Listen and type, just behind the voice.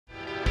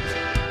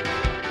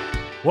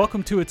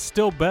Welcome to It's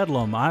Still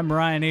Bedlam. I'm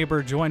Ryan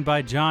Aber, joined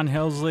by John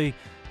Helsley.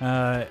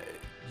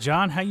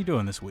 John, how you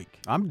doing this week?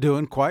 I'm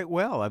doing quite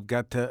well. I've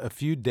got a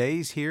few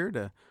days here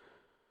to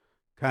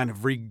kind of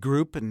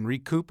regroup and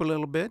recoup a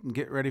little bit and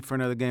get ready for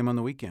another game on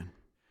the weekend.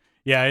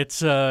 Yeah,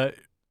 it's a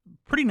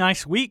pretty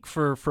nice week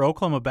for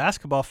Oklahoma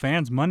basketball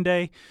fans.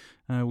 Monday,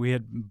 we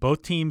had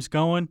both teams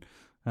going.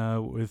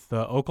 With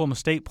Oklahoma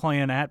State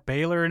playing at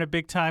Baylor in a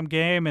big-time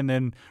game, and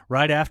then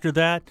right after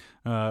that,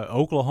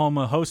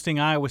 Oklahoma hosting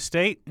Iowa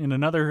State in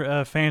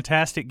another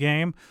fantastic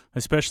game,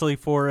 especially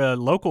for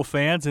local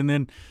fans, and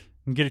then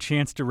get a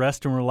chance to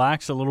rest and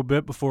relax a little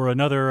bit before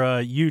another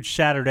huge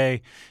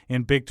Saturday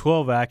in Big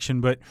 12 action.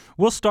 But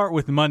we'll start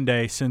with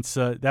Monday since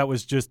that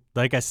was just,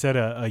 like I said,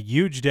 a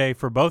huge day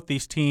for both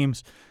these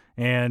teams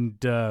and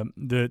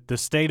the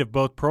state of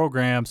both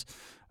programs.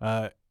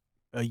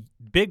 A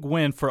big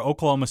win for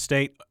Oklahoma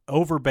State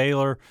over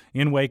Baylor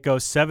in Waco,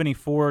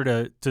 74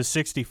 to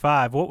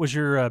 65. What was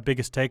your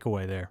biggest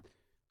takeaway there?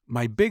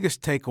 My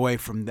biggest takeaway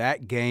from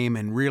that game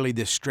and really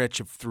this stretch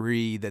of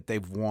three that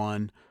they've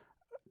won,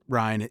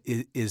 Ryan,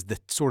 is the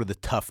sort of the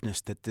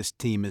toughness that this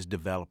team is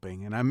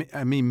developing. And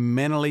I mean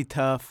mentally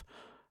tough.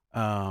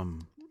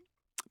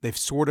 They've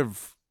sort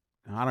of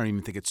 – I don't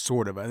even think it's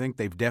sort of. I think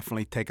they've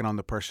definitely taken on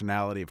the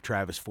personality of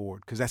Travis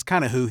Ford because that's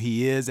kind of who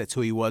he is. That's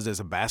who he was as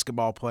a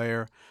basketball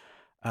player.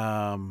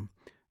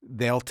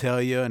 They'll tell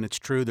you, and it's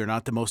true, they're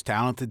not the most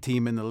talented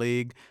team in the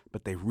league,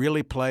 but they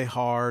really play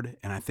hard,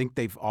 and I think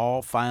they've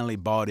all finally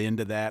bought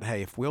into that.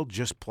 Hey, if we'll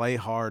just play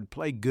hard,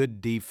 play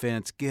good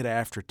defense, get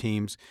after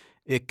teams,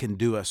 it can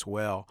do us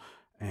well.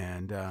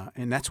 And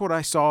that's what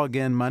I saw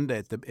again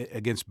Monday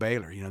against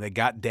Baylor. You know, they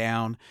got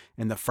down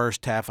in the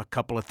first half a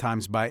couple of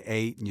times by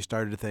 8, and you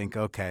started to think,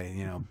 okay,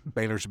 you know,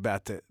 Baylor's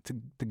about to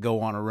go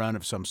on a run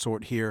of some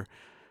sort here.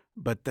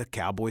 But the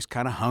Cowboys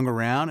kind of hung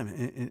around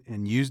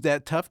and used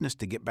that toughness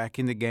to get back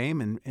in the game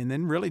and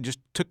then really just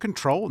took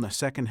control in the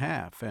second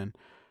half. And,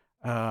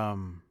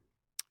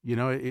 you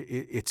know,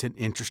 it's an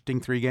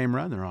interesting three-game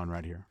run they're on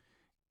right here.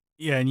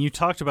 Yeah, and you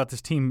talked about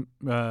this team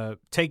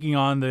taking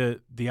on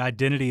the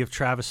identity of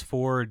Travis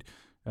Ford,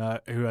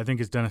 who I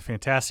think has done a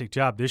fantastic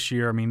job this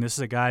year. I mean, this is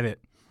a guy that,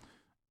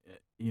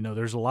 you know,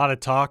 there's a lot of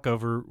talk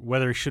over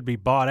whether he should be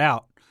bought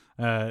out.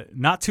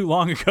 Not too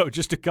long ago,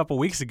 just a couple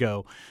weeks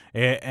ago,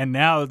 and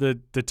now the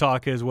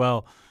talk is,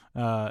 well,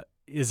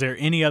 is there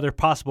any other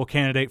possible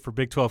candidate for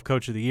Big 12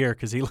 Coach of the Year?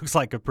 Because he looks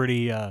like a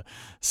pretty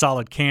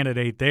solid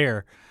candidate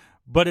there.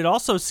 But it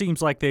also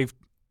seems like they've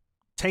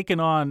taken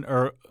on,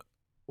 I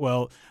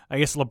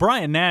guess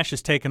LeBron Nash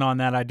has taken on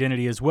that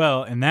identity as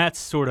well, and that's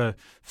sort of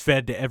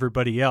fed to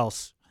everybody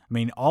else. I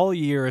mean, all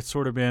year it's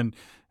sort of been,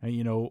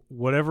 you know,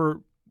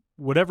 whatever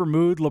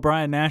mood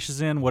LeBron Nash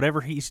is in,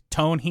 whatever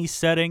tone he's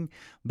setting,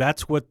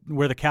 that's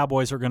where the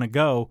Cowboys are going to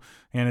go.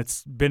 And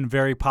it's been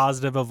very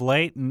positive of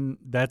late, and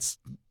that's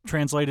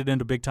translated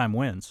into big-time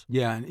wins.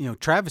 Yeah, and, you know,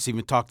 Travis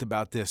even talked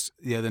about this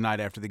the other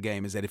night after the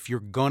game, is that if you're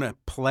going to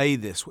play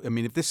this, I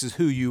mean, if this is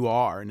who you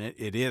are, and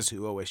it is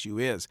who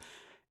OSU is,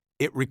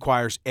 it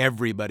requires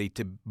everybody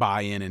to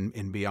buy in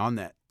and be on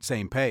that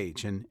same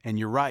page. And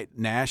you're right,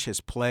 Nash has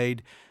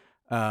played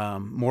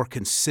more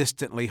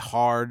consistently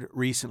hard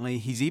recently.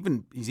 He's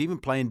even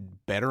playing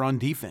better on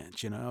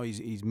defense. You know,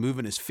 he's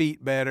moving his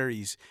feet better.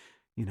 He's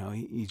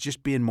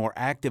just being more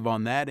active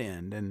on that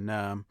end,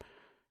 and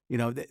you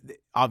know,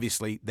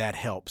 obviously that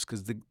helps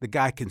because the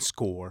guy can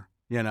score.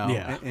 You know,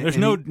 yeah. There's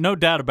no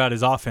doubt about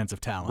his offensive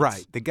talents.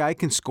 Right, the guy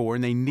can score,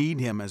 and they need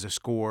him as a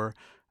scorer.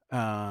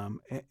 And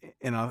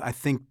I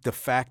think the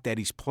fact that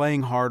he's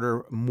playing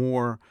harder,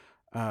 more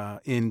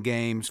in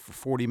games for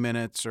 40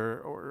 minutes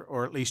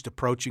or at least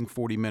approaching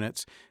 40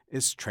 minutes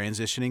is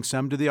transitioning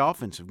some to the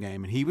offensive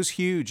game. And he was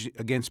huge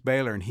against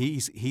Baylor, and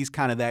he's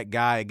kind of that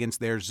guy against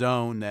their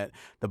zone that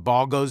the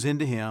ball goes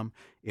into him.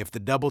 If the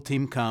double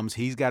team comes,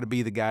 he's got to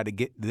be the guy to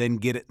get it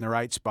in the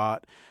right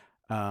spot.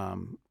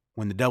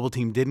 When the double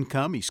team didn't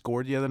come, he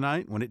scored the other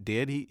night. When it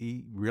did,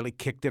 he really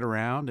kicked it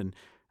around, and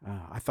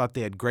I thought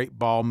they had great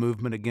ball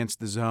movement against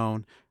the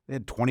zone. They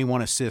had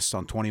 21 assists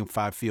on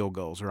 25 field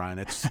goals,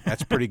 Ryan.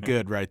 That's pretty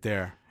good right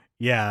there.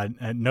 Yeah,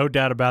 no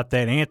doubt about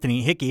that.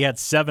 Anthony Hickey had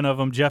 7 of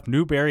them. Jeff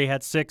Newberry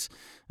had 6.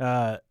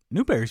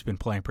 Newberry's been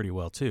playing pretty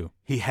well too.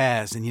 He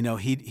has, and you know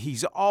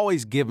he's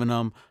always given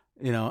them,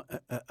 you know,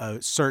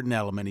 a certain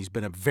element. He's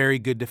been a very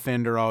good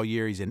defender all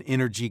year. He's an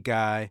energy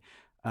guy.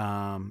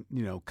 You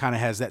know, kind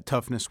of has that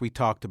toughness we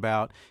talked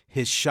about.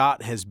 His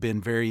shot has been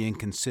very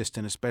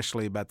inconsistent,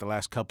 especially about the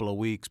last couple of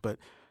weeks, but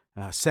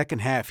second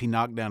half, he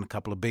knocked down a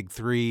couple of big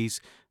threes,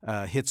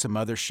 hit some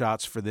other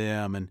shots for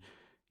them. And,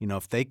 you know,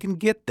 if they can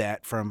get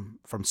that from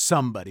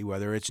somebody,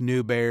 whether it's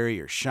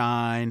Newberry or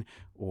Shine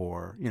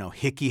or, you know,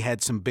 Hickey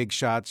had some big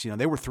shots. You know,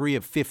 they were 3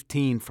 of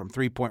 15 from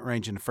three-point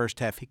range in the first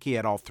half. Hickey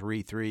had all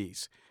 3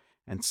 threes.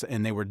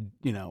 And they were,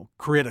 you know,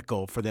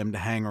 critical for them to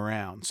hang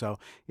around. So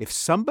if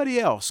somebody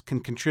else can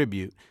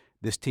contribute,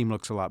 this team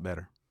looks a lot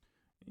better.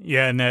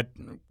 Yeah, and that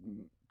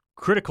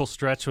critical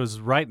stretch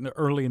was right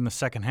early in the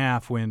second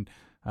half when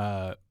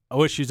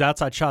OSU's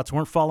outside shots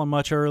weren't falling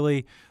much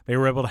early. They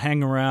were able to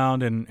hang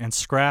around and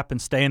scrap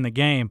and stay in the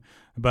game.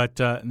 But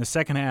in the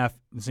second half,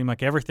 it seemed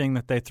like everything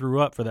that they threw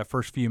up for that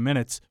first few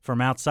minutes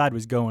from outside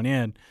was going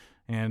in,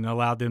 and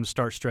allowed them to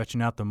start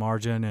stretching out the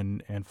margin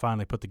and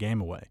finally put the game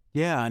away.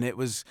 Yeah, and it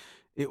was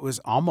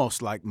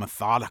almost like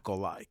methodical,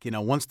 like,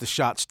 once the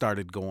shots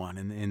started going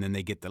and then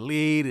they get the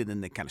lead and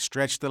then they kind of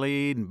stretch the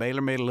lead, and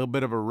Baylor made a little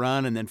bit of a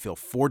run, and then Phil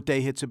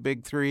Forte hits a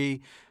big three.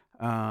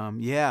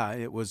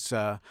 It was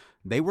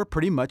they were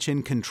pretty much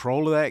in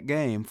control of that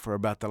game for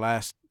about the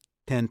last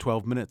 10,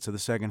 12 minutes of the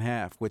second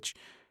half, which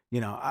 –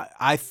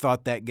 I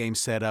thought that game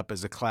set up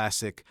as a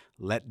classic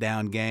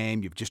letdown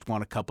game. You've just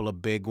won a couple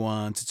of big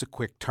ones. It's a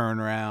quick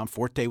turnaround.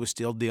 Forte was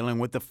still dealing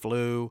with the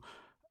flu.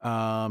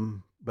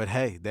 But,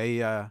 hey,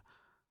 they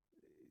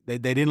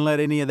didn't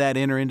let any of that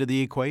enter into the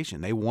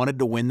equation. They wanted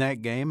to win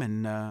that game,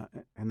 and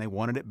they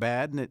wanted it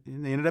bad, and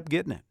they ended up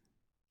getting it.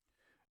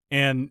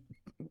 And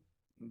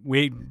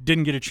we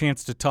didn't get a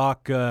chance to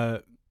talk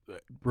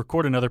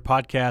record another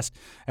podcast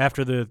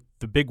after the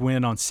big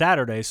win on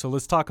Saturday. So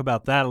let's talk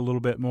about that a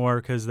little bit more,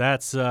 because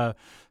that's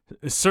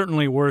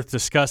certainly worth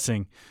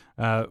discussing.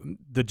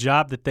 The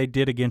job that they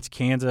did against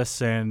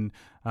Kansas, and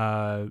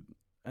not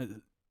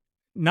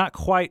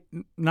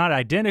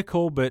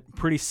identical, but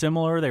pretty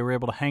similar. They were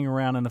able to hang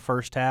around in the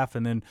first half,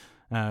 and then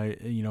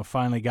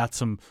finally got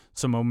some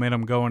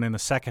momentum going in the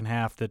second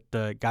half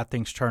that got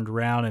things turned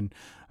around,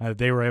 and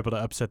they were able to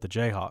upset the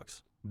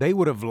Jayhawks. They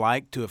would have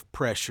liked to have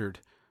pressured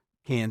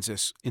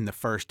Kansas in the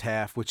first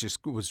half, which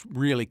was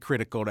really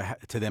critical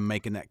to them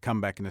making that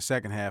comeback in the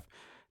second half.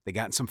 They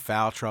got in some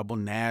foul trouble.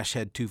 Nash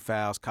had 2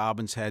 fouls.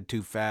 Cobbins had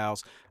 2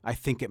 fouls. I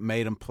think it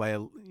made them play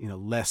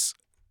less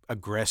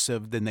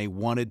aggressive than they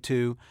wanted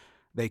to.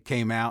 They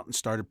came out and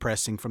started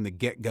pressing from the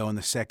get-go in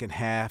the second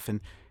half,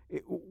 and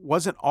it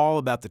wasn't all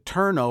about the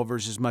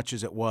turnovers as much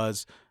as it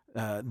was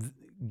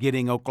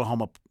getting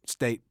Oklahoma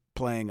State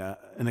playing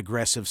an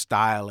aggressive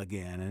style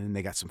again. And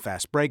they got some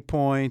fast break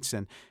points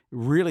and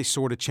really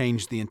sort of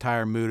changed the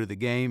entire mood of the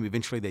game.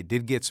 Eventually they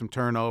did get some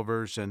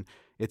turnovers, and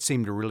it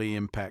seemed to really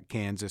impact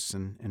Kansas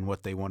and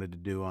what they wanted to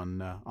do on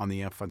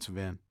the offensive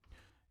end.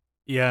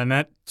 Yeah, and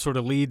that sort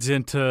of leads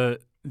into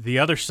the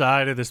other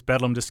side of this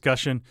Bedlam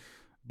discussion.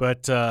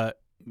 But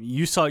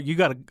you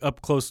got an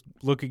up-close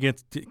look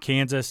against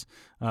Kansas.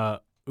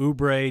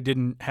 Oubre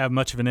didn't have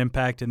much of an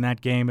impact in that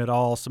game at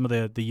all. Some of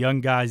the young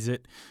guys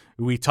that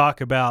we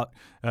talk about,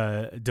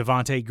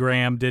 Devontae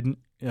Graham didn't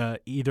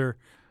either.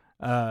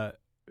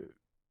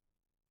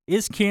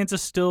 Is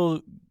Kansas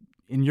still,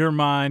 in your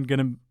mind, going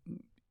to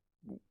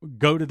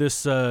go to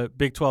this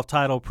Big 12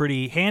 title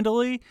pretty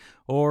handily,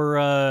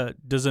 or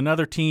does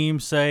another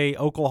team, say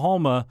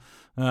Oklahoma,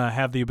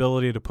 have the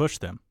ability to push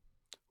them?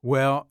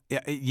 Well,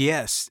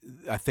 yes,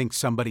 I think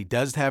somebody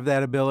does have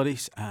that ability.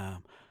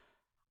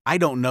 I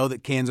don't know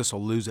that Kansas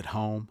will lose at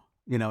home.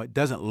 It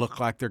doesn't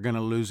look like they're going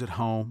to lose at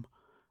home.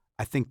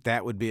 I think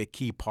that would be a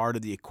key part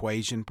of the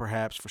equation,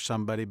 perhaps, for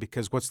somebody,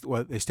 because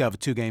they still have a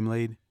 2-game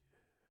lead.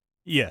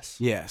 Yes.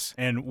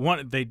 And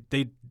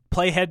they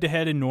play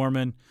head-to-head in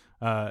Norman.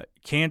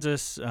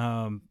 Kansas,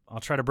 I'll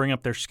try to bring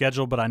up their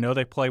schedule, but I know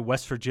they play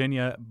West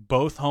Virginia,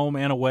 both home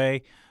and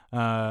away,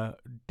 down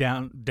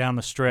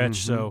the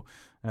stretch. Mm-hmm. So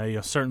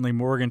certainly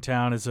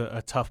Morgantown is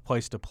a tough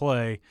place to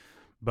play.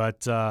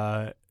 But,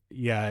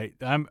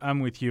 I'm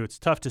with you. It's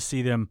tough to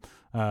see them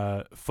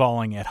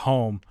falling at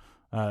home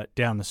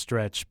down the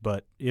stretch.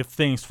 But if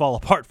things fall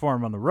apart for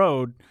them on the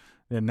road,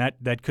 then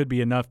that could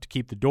be enough to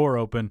keep the door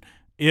open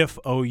if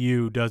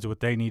OU does what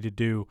they need to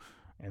do,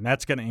 and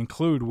that's going to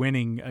include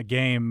winning a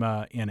game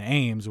in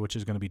Ames, which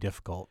is going to be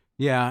difficult.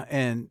 Yeah,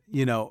 and,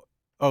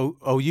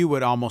 OU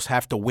would almost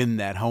have to win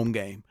that home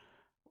game.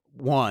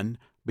 1,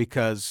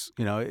 because,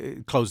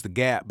 it closed the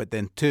gap, but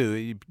then 2,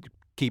 you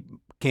keep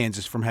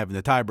Kansas from having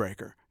the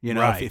tiebreaker.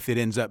 Right. If it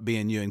ends up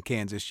being you and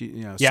Kansas,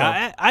 Yeah,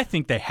 So, I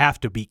think they have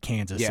to beat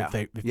Kansas if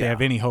they have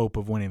any hope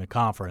of winning the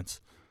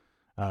conference.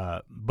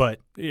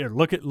 But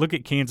look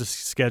at Kansas'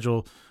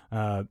 schedule.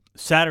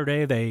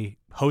 Saturday they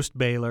host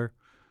Baylor.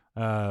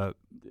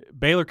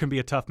 Baylor can be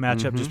a tough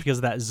matchup just because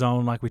of that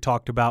zone, like we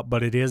talked about.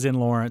 But it is in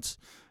Lawrence,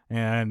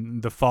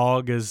 and the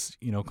fog is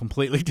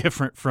completely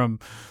different from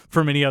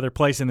any other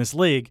place in this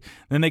league.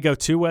 Then they go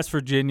to West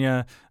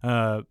Virginia.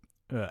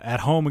 At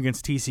home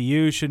against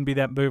TCU shouldn't be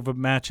that big of a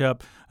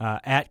matchup.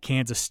 At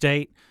Kansas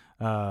State,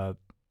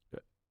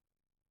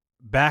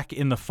 back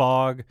in the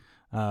fog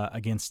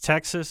against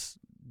Texas.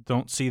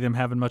 Don't see them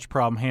having much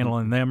problem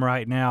handling them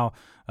right now.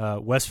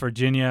 West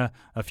Virginia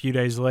a few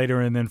days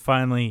later, and then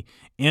finally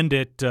end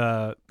it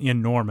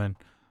in Norman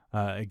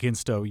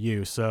against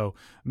OU. So,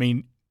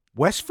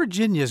 West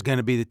Virginia is going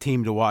to be the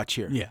team to watch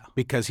here. Yeah.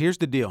 Because here's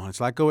the deal. It's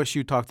like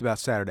OSU talked about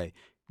Saturday.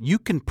 You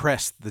can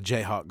press the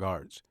Jayhawk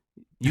guards.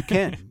 You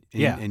can.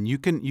 Yeah. And you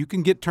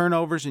can get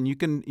turnovers, and you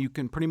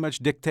can pretty much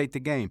dictate the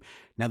game.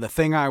 Now, the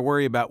thing I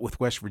worry about with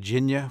West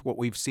Virginia, what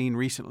we've seen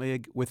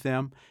recently with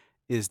them,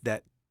 is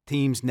that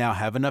teams now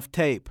have enough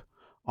tape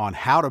on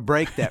how to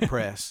break that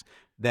press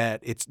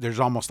that there's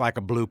almost like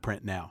a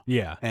blueprint now.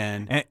 Yeah.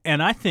 And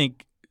I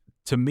think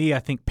to me, I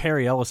think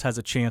Perry Ellis has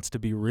a chance to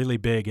be really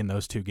big in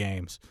those two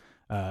games.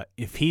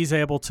 If he's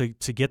able to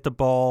get the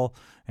ball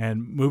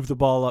and move the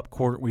ball up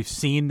court, we've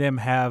seen them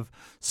have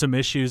some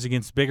issues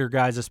against bigger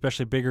guys,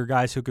 especially bigger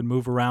guys who can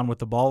move around with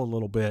the ball a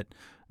little bit.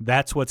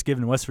 That's what's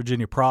given West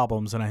Virginia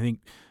problems, and I think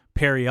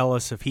Perry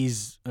Ellis, if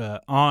he's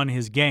on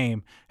his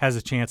game, has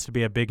a chance to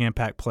be a big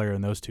impact player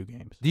in those two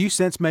games. Do you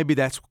sense maybe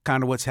that's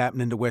kind of what's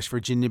happening to West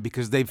Virginia,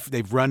 because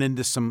they've run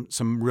into some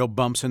real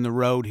bumps in the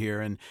road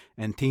here,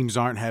 and teams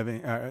aren't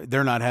having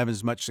they're not having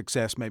as much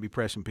success maybe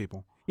pressing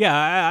people?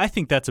 Yeah, I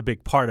think that's a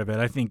big part of it.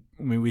 I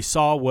mean we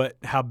saw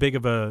how big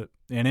of an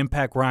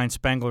impact Ryan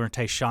Spangler and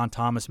Tayshawn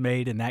Thomas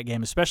made in that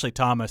game, especially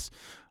Thomas.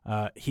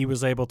 He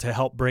was able to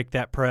help break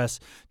that press,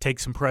 take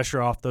some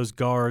pressure off those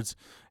guards,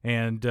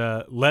 and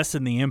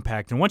lessen the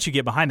impact. And once you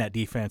get behind that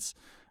defense,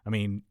 I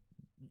mean,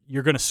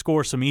 you're going to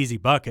score some easy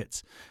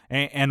buckets.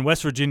 And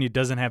West Virginia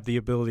doesn't have the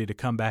ability to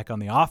come back on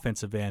the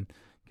offensive end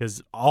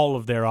because all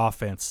of their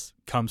offense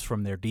comes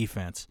from their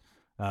defense.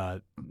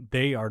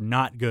 They are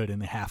not good in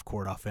the half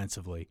court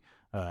offensively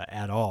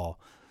at all.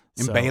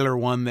 And Baylor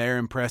won there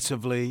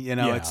impressively.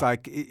 Yeah. It's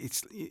like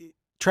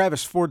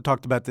Travis Ford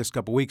talked about this a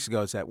couple weeks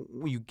ago, is that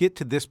when you get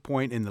to this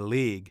point in the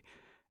league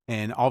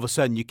and all of a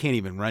sudden you can't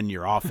even run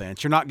your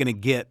offense, you're not going to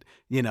get,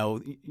 you're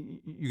going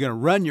to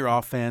run your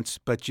offense,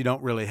 but you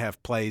don't really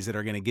have plays that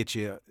are going to get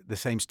you the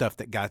same stuff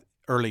that got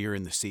earlier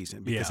in the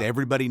season, because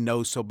everybody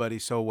knows somebody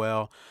so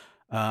well.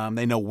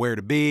 They know where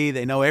to be.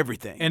 They know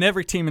everything. And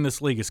every team in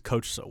this league is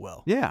coached so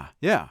well.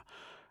 Yeah.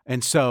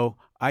 And so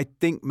I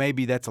think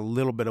maybe that's a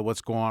little bit of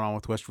what's going on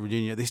with West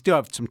Virginia. They still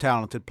have some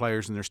talented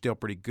players, and they're still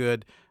pretty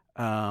good.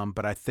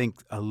 But I think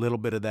a little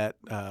bit of that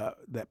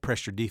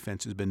pressure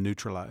defense has been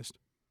neutralized.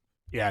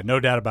 Yeah, no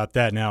doubt about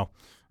that. Now,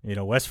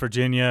 West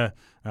Virginia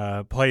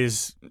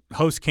hosts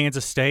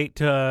Kansas State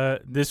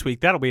this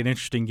week. That'll be an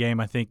interesting game,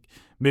 I think,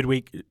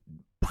 midweek.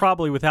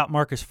 Probably without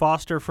Marcus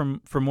Foster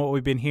from what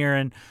we've been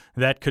hearing,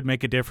 that could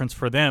make a difference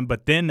for them.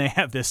 But then they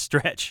have this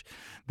stretch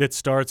that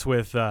starts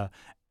with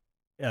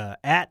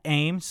at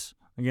Ames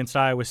against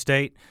Iowa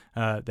State.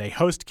 They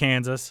host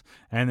Kansas,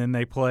 and then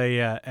they play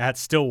at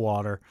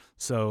Stillwater.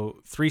 So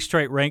 3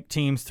 straight ranked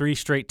teams, 3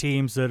 straight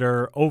teams that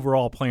are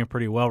overall playing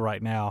pretty well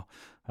right now.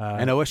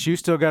 And OSU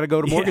still got to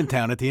go to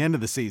Morgantown at the end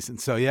of the season.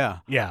 So, yeah.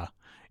 Yeah.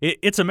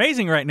 It's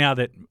amazing right now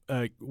that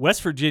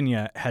West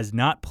Virginia has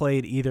not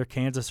played either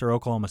Kansas or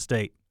Oklahoma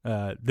State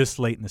this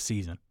late in the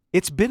season.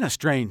 It's been a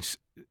strange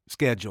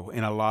schedule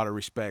in a lot of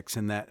respects,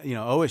 in that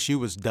OSU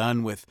was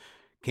done with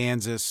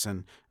Kansas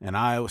and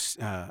Iowa,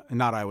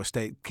 not Iowa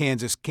State,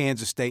 Kansas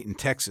State, and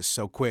Texas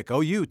so quick.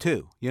 OU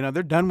too.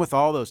 They're done with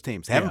all those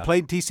teams. They haven't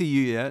played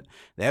TCU yet.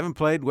 They haven't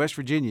played West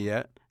Virginia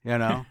yet.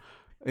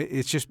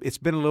 It's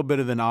been a little bit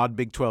of an odd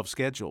Big 12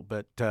 schedule,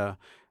 but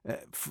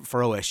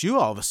for OSU,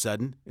 all of a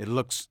sudden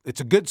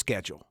it's a good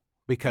schedule,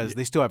 because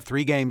they still have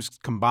 3 games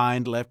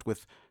combined left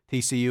with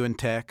TCU and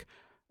Tech,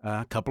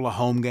 a couple of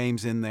home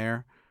games in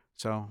there,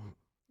 so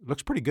it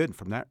looks pretty good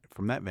from that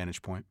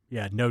vantage point.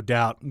 Yeah, no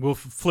doubt. We'll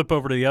flip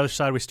over to the other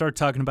side. We started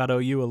talking about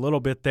OU a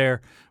little bit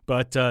there,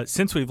 but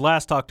since we've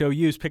last talked,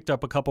 OU's picked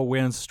up a couple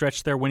wins,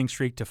 stretched their winning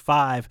streak to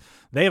 5.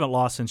 They haven't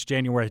lost since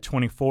January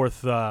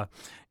 24th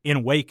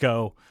in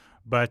Waco,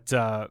 but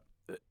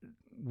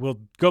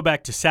we'll go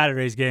back to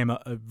Saturday's game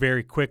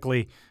very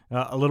quickly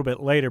a little bit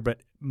later.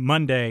 But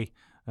Monday,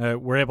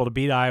 we're able to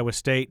beat Iowa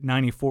State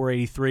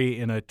 94-83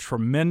 in a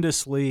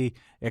tremendously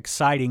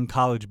exciting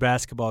college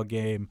basketball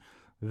game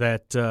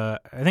that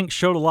I think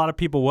showed a lot of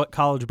people what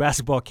college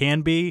basketball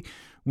can be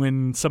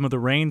when some of the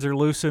reins are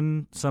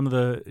loosened, some of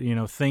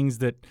the things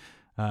that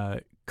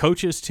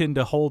coaches tend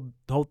to hold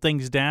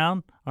things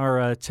down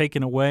are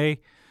taken away.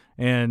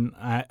 And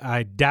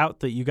I doubt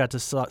that you got to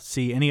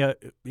see any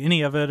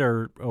of it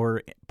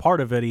or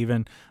part of it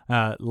even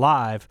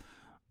live.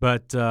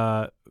 But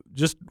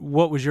just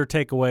what was your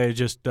takeaway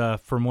just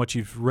from what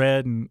you've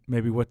read and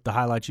maybe what the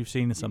highlights you've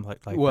seen and something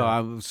like that? Well,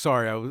 I'm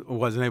sorry I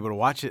wasn't able to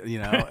watch it,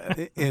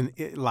 in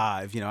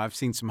live. I've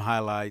seen some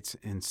highlights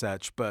and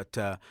such, but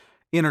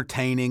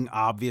entertaining,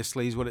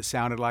 obviously, is what it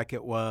sounded like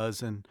it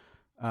was, and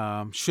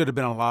should have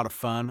been a lot of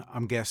fun,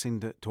 I'm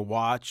guessing, to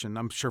watch, and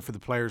I'm sure for the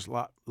players a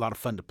lot of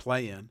fun to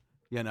play in.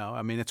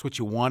 It's what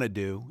you want to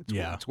do.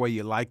 It's the way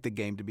you like the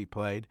game to be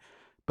played.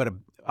 But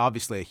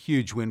obviously a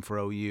huge win for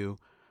OU.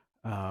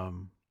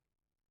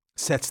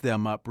 Sets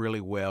them up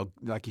really well.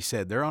 Like you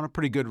said, they're on a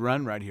pretty good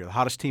run right here, the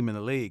hottest team in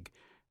the league.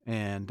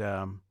 And,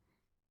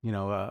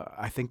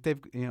 I think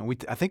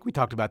I think we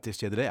talked about this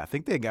the other day. I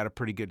think they got a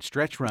pretty good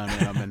stretch run in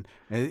them,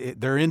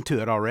 and they're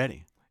into it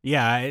already.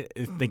 Yeah, I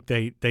think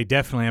they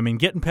definitely.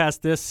 Getting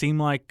past this seemed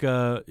like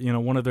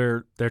one of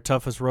their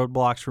toughest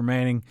roadblocks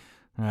remaining.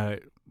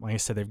 Like I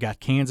said, they've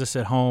got Kansas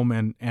at home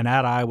and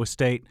at Iowa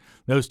State.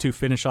 Those two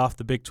finish off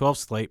the Big 12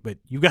 slate, but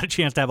you've got a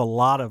chance to have a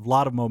lot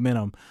of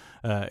momentum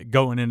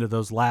going into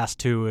those last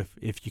two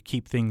if you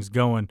keep things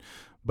going.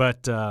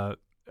 But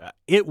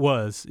it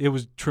was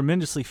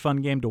tremendously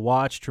fun game to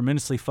watch,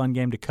 tremendously fun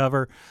game to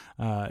cover.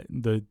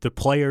 The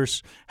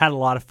players had a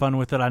lot of fun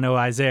with it. I know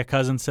Isaiah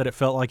Cousins said it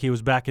felt like he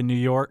was back in New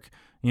York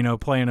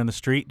playing in the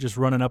street, just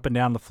running up and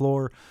down the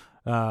floor.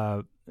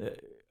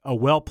 A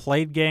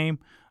well-played game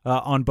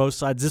on both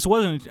sides. This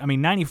wasn't,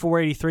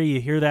 94-83,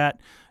 you hear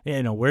that,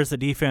 where's the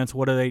defense?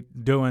 What are they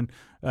doing?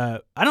 I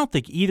don't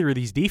think either of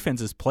these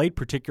defenses played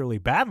particularly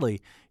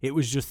badly. It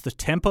was just the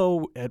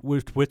tempo at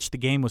which the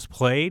game was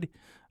played.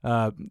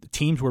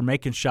 Teams were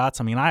making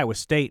shots. Iowa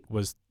State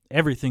was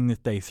everything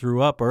that they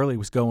threw up early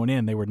was going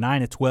in. They were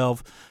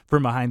 9-12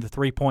 from behind the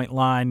three-point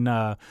line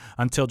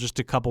until just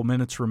a couple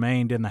minutes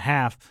remained in the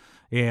half.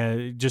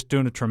 Just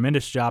doing a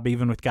tremendous job,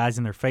 even with guys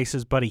in their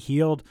faces. Buddy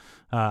Hield,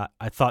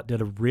 I thought, did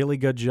a really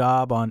good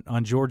job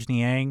on Georges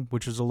Niang,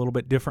 which was a little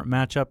bit different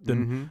matchup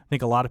than I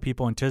think a lot of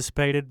people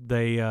anticipated.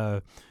 They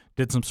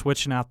did some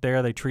switching out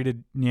there. They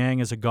treated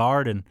Niang as a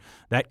guard, and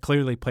that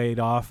clearly paid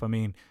off.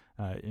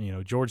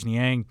 Georges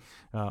Niang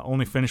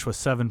only finished with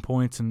 7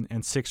 points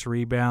and 6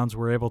 rebounds.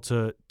 We're able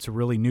to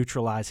really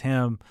neutralize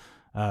him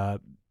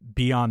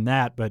beyond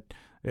that, but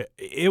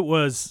it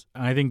was,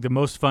 I think, the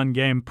most fun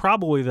game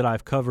probably that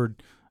I've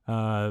covered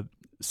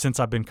since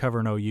I've been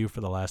covering OU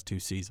for the last 2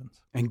 seasons.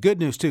 And good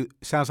news, too,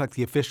 sounds like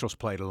the officials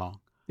played along.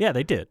 Yeah,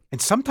 they did.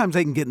 And sometimes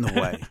they can get in the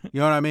way.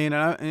 You know what I mean?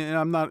 And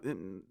I'm not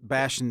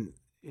bashing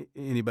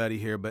anybody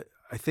here, but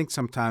I think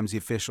sometimes the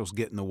officials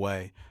get in the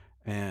way.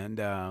 And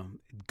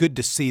good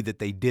to see that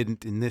they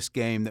didn't in this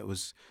game that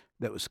was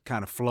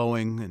kind of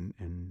flowing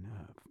and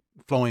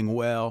flowing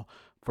well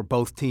for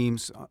both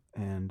teams,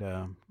 and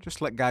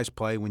just let guys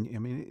play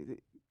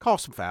call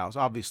some fouls,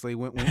 obviously,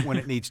 when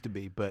it needs to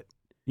be. But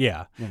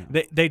yeah,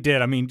 they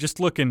did. Just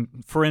looking,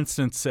 for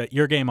instance, at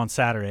your game on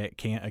Saturday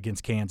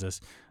against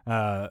Kansas,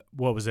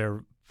 what was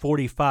there,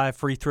 45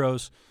 free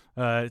throws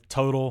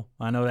total?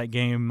 I know that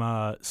game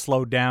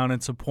slowed down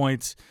in some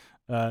points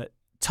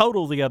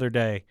total the other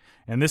day,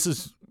 and this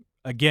is,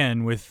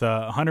 again, with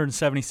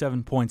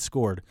 177 points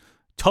scored.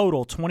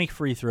 Total 20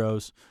 free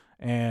throws.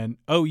 And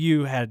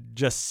OU had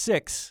just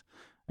 6,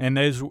 and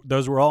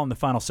those were all in the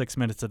final 6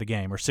 minutes of the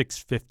game, or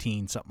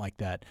 6:15, something like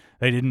that.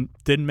 They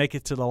didn't make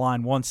it to the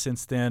line once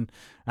since then.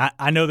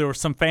 I know there were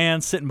some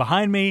fans sitting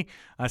behind me.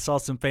 I saw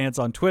some fans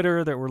on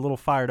Twitter that were a little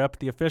fired up at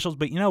the officials.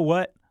 But you know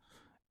what?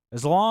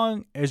 As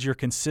long as you're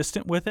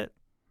consistent with it,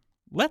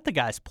 let the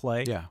guys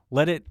play. Yeah.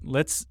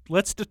 Let's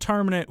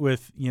determine it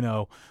with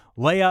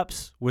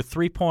layups, with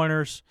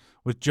 3-pointers,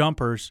 with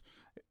jumpers,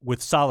 with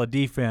solid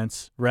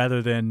defense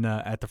rather than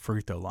at the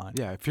free throw line.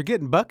 Yeah, if you're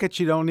getting buckets,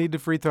 you don't need the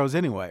free throws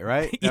anyway,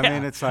 right?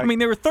 Yeah. It's like,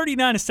 they were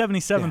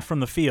 39-77 from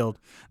the field.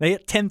 They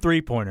hit 10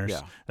 3-pointers.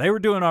 Yeah. They were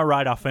doing all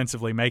right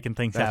offensively, making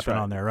things happen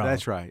on their own.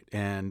 That's right.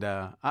 And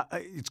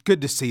it's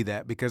good to see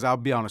that, because I'll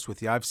be honest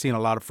with you, I've seen a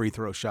lot of free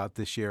throw shots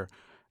this year,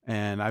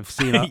 and I've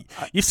seen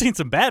you've seen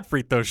some bad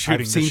free throw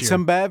shooting. I've seen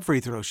some bad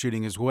free throw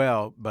shooting as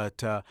well,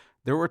 but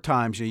there were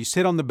times you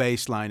sit on the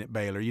baseline at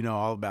Baylor. You know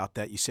all about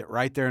that. You sit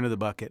right there into the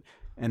bucket.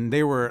 And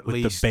they were with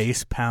least the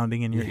bass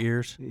pounding in your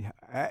ears.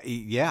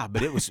 Yeah,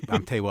 but it was.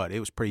 I'm tell you what, it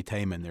was pretty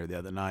tame in there the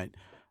other night.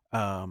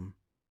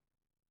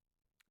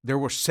 There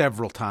were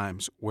several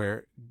times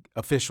where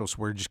officials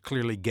were just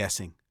clearly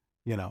guessing,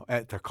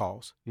 at their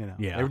calls.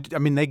 Yeah.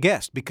 They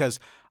guessed, because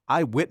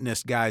I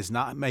witnessed guys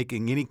not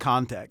making any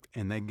contact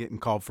and they getting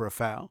called for a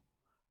foul,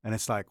 and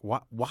it's like,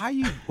 why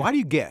do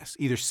you guess?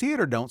 Either see it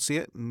or don't see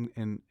it,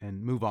 and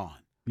move on.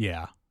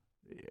 Yeah,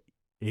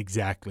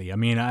 exactly.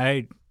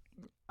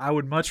 I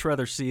would much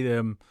rather see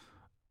them,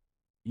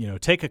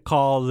 take a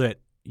call that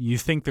you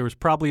think there was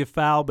probably a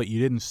foul, but you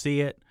didn't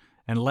see it,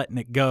 and letting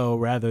it go,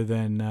 rather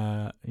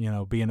than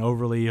being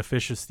overly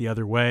officious the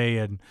other way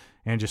and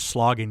just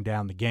slogging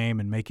down the game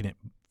and making it,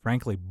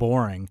 frankly,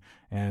 boring.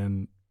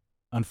 And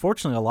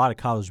unfortunately, a lot of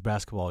college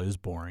basketball is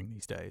boring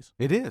these days.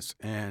 It is,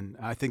 and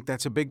I think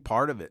that's a big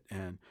part of it.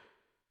 And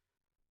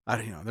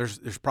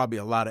there's probably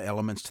a lot of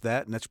elements to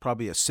that, and that's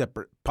probably a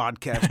separate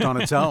podcast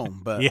on its own.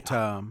 But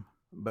yeah.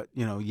 But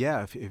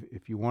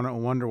if you want to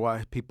wonder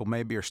why people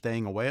maybe are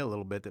staying away a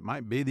little bit, it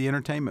might be the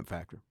entertainment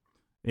factor.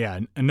 Yeah,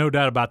 and no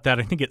doubt about that.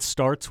 I think it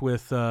starts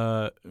with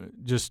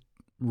just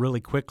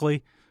really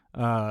quickly.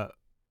 I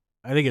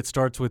think it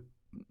starts with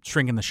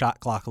shrinking the shot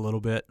clock a little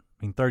bit.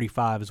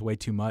 35 is way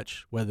too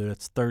much, whether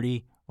it's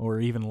 30 or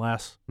even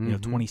less.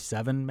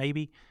 27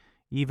 maybe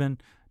even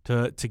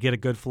to get a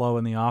good flow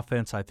in the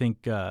offense. I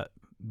think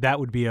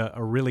that would be a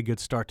really good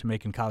start to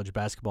making college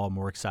basketball a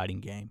more exciting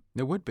game.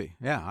 It would be,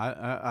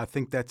 yeah. I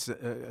think that's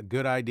a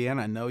good idea,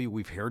 and I know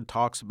we've heard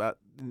talks about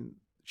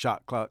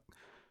shot clock,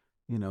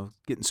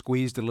 getting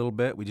squeezed a little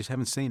bit. We just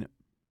haven't seen it.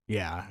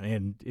 Yeah,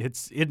 and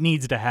it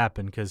needs to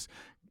happen, because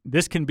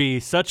this can be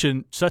such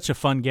a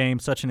fun game,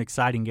 such an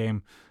exciting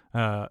game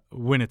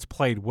when it's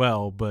played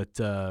well, but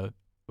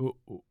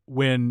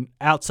when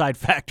outside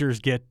factors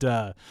get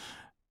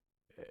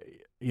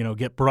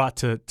brought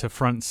to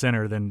front and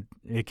center, then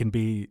it can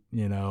be,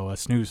 a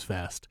snooze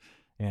fest.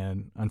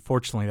 And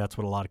unfortunately, that's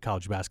what a lot of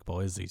college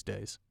basketball is these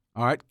days.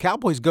 All right,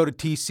 Cowboys go to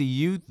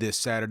TCU this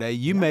Saturday.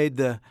 You made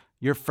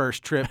your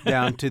first trip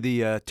down to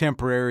the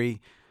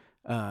temporary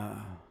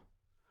home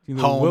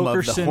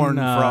Wilkerson, of the Horned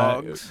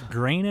Frogs.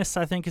 Granus,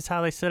 I think is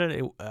how they said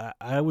it.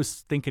 I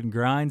was thinking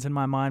Grinds in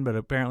my mind, but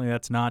apparently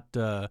that's not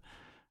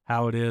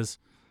how it is.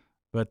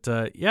 But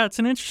yeah, it's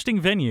an interesting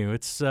venue.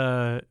 It's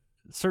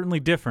certainly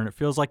different. It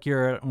feels like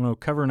you're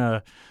covering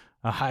a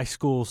high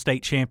school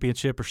state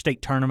championship or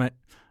state tournament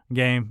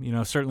game.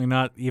 Certainly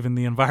not even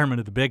the environment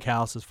of the Big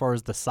House as far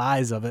as the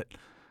size of it.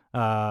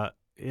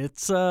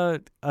 It's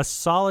a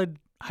solid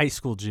high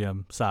school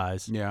gym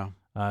size. Yeah.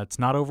 It's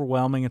not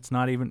overwhelming. It's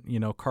not even,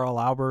 Carl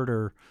Albert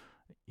or,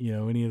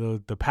 any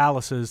of the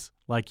palaces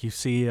like you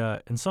see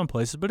in some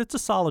places. But it's a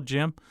solid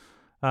gym.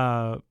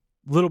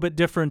 Little bit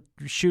different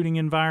shooting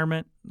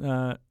environment.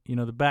 The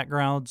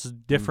background's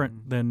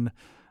different than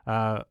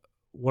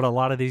what a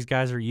lot of these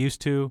guys are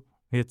used to.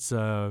 It's,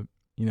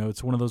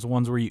 it's one of those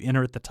ones where you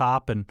enter at the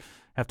top and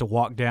have to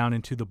walk down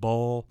into the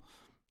bowl.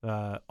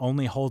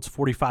 Only holds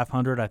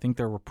 4,500. I think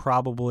there were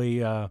probably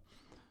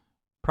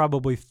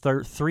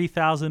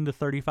 3,000 to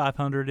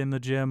 3,500 in the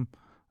gym.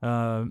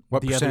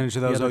 What percentage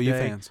of those OU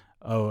fans?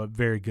 Oh, a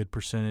very good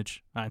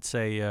percentage. I'd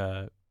say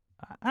I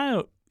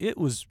don't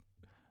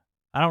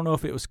know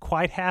if it was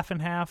quite half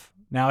and half.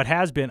 Now it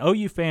has been.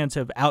 OU fans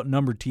have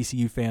outnumbered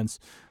TCU fans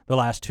the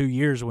last 2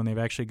 years when they've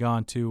actually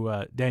gone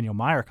to Daniel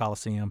Meyer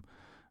Coliseum.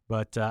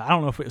 But I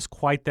don't know if it was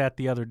quite that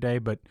the other day.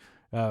 But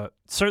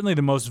certainly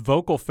the most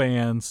vocal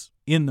fans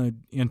in the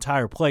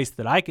entire place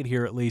that I could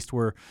hear at least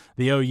were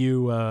the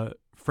OU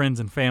friends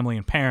and family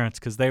and parents,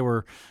 because they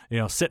were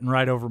sitting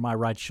right over my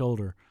right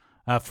shoulder.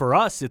 For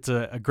us, it's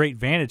a great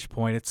vantage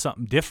point. It's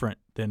something different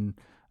than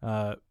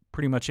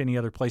pretty much any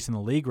other place in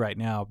the league right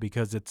now,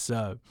 because it's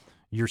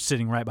you're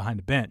sitting right behind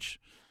the bench.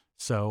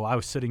 So I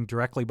was sitting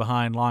directly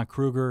behind Lon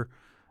Kruger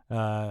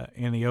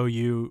and the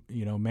OU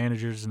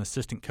managers and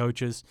assistant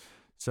coaches.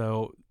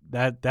 So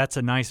that's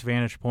a nice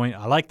vantage point.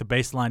 I like the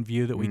baseline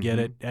view that we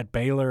get at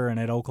Baylor and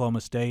at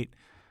Oklahoma State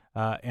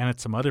and at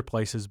some other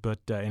places, but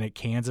and at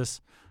Kansas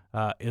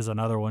is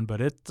another one.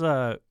 But it's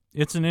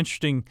an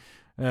interesting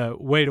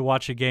way to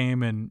watch a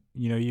game, and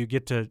you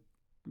get to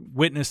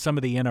witness some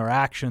of the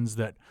interactions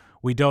that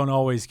we don't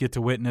always get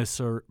to witness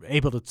or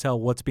able to tell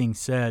what's being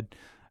said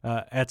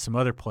at some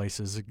other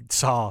places. I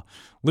saw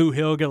Lou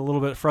Hill get a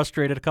little bit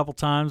frustrated a couple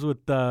times with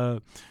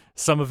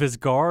some of his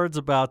guards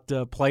about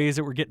plays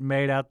that were getting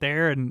made out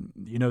there, and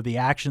the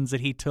actions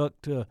that he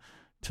took to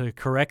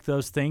correct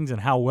those things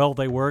and how well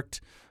they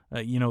worked.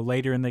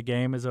 Later in the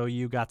game as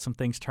OU got some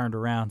things turned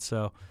around.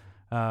 So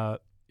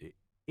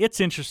it's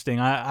interesting.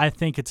 I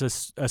think it's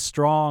a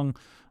strong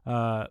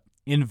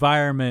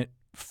environment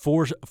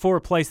for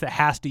a place that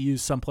has to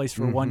use someplace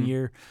for 1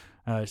 year.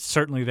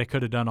 Certainly they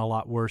could have done a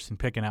lot worse in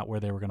picking out where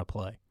they were going to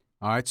play.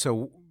 All right,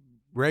 so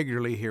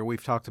regularly here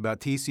we've talked about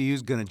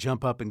TCU's going to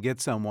jump up and get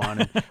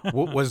someone. And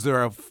was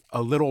there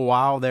a little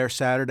while there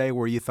Saturday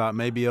where you thought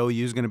maybe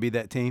OU's going to be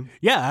that team?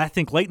 Yeah, I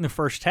think late in the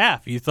first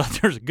half you thought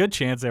there was a good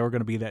chance they were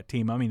going to be that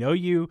team. I mean,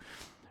 OU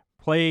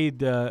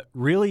played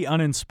really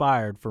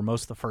uninspired for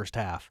most of the first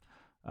half.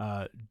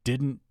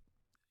 Didn't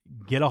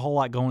get a whole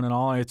lot going at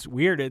all. It's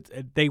weird.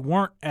 They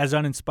weren't as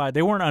uninspired.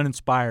 They weren't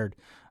uninspired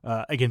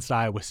against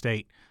Iowa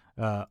State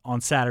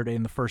on Saturday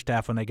in the first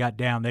half when they got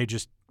down.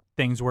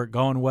 Things weren't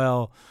going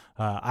well.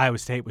 Iowa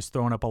State was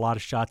throwing up a lot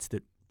of shots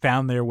that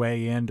found their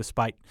way in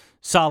despite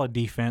solid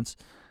defense,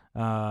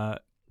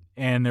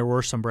 and there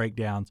were some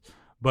breakdowns.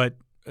 But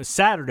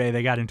Saturday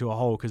they got into a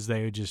hole because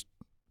they just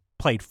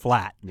played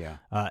flat. Yeah.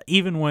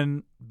 Even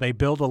when they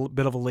built a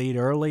bit of a lead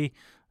early,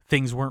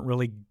 things weren't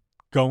really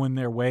going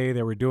their way.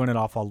 They were doing it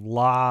off a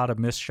lot of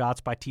missed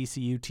shots by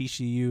TCU.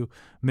 TCU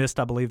missed,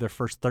 I believe, their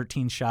first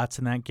 13 shots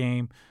in that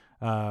game.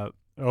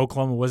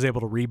 Oklahoma was able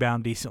to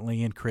rebound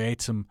decently and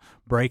create some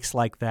breaks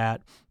like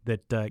that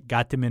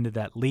got them into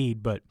that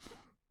lead. But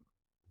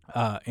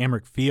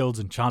Emerick Fields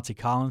and Chauncey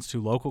Collins,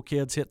 two local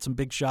kids, hit some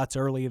big shots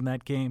early in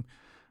that game.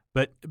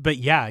 But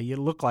yeah, it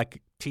looked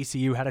like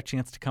TCU had a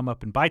chance to come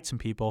up and bite some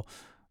people.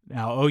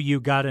 Now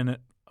OU got in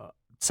it.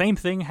 Same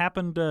thing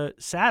happened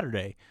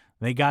Saturday.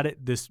 They got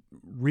this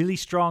really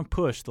strong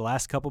push the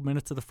last couple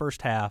minutes of the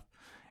first half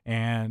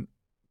and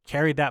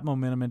carried that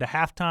momentum into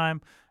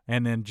halftime,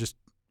 and then just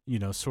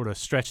sort of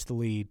stretched the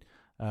lead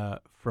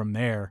from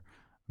there.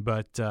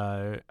 But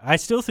I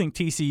still think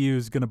TCU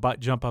is going to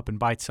jump up and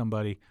bite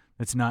somebody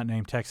that's not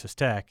named Texas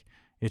Tech.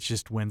 It's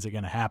just when's it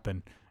going to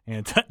happen?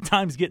 And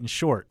time's getting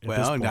short at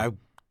this point. I'll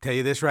tell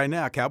you this right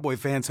now. Cowboy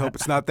fans hope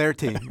it's not their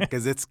team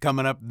because it's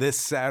coming up this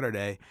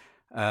Saturday.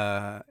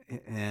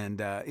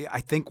 And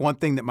I think one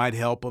thing that might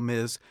help them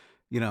is,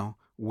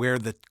 where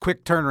the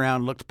quick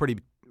turnaround looked pretty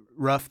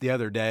rough the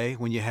other day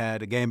when you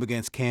had a game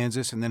against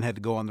Kansas and then had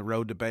to go on the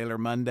road to Baylor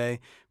Monday.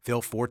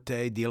 Phil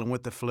Forte dealing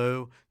with the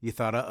flu. You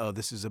thought,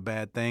 this is a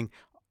bad thing.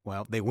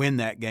 Well, they win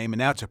that game, and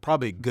now it's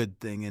probably a good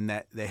thing in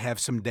that they have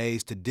some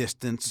days to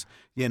distance.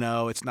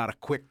 It's not a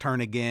quick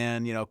turn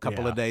again, a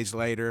couple of days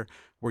later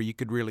where you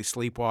could really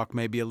sleepwalk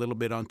maybe a little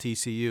bit on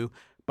TCU.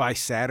 By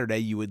Saturday,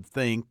 you would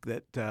think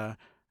that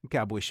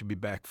Cowboys should be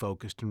back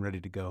focused and ready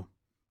to go.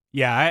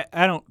 Yeah,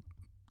 I don't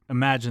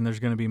imagine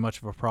there's going to be much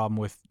of a problem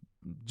with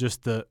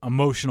just the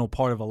emotional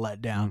part of a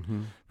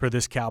letdown for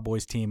this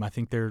Cowboys team. I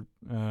think they're,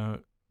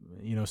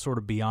 sort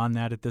of beyond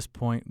that at this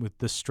point with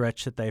the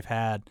stretch that they've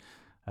had.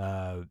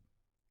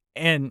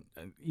 And,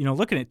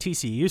 looking at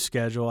TCU's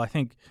schedule, I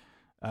think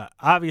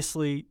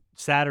obviously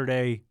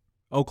Saturday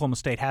Oklahoma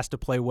State has to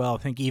play well. I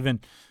think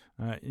even,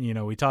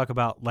 we talk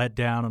about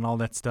letdown and all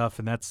that stuff,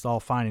 and that's all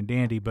fine and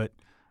dandy, but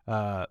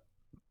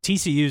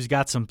TCU's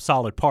got some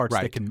solid parts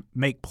that can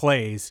make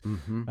plays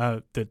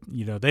that,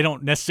 they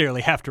don't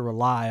necessarily have to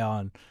rely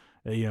on,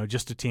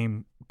 just a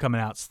team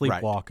coming out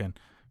sleepwalking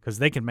because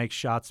they can make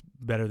shots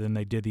better than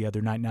they did the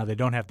other night. Now, they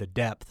don't have the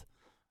depth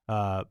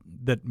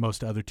that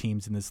most other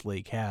teams in this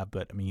league have.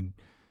 But, I mean,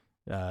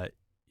 I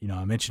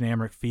mentioned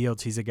Amric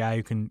Fields. He's a guy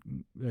who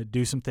can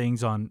do some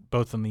things on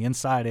both on the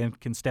inside and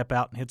can step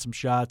out and hit some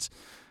shots.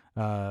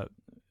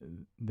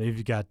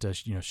 They've got,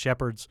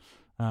 Shepard's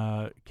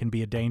can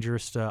be a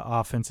dangerous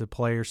offensive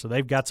player. So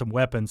they've got some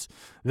weapons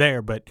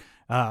there. But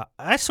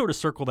I sort of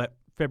circle that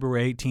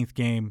February 18th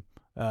game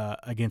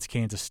against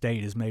Kansas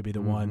State as maybe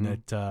the one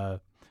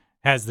that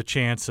has the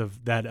chance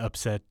of that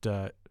upset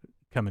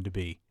coming to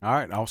be. All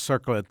right, I'll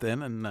circle it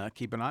then and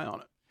keep an eye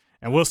on it.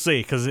 And we'll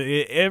see because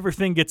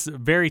everything gets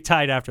very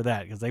tight after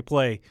that because they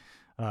play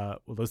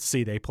let's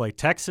see, they play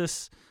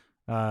Texas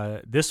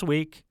this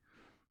week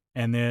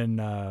and then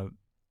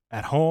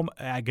at home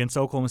against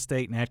Oklahoma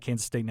State and at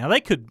Kansas State. Now, they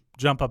could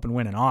jump up and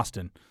win in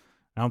Austin.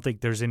 I don't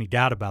think there's any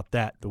doubt about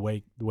that, the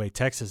way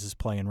Texas is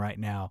playing right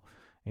now.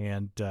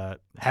 And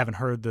haven't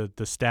heard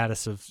the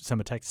status of some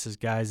of Texas's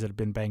guys that have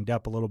been banged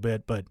up a little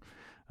bit, but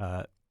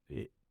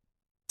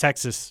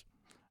Texas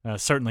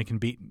certainly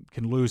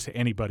can lose to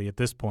anybody at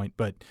this point.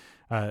 But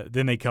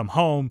then they come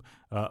home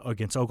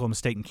against Oklahoma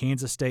State and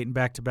Kansas State in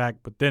back-to-back.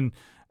 But then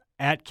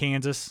at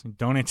Kansas,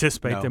 don't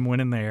anticipate them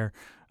winning there.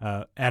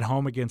 At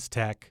home against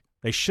Tech,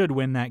 they should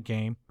win that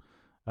game.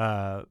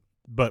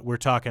 But we're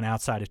talking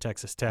outside of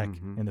Texas Tech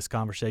in this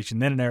conversation.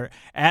 Then they're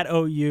at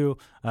OU,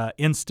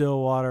 in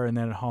Stillwater, and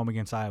then at home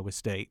against Iowa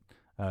State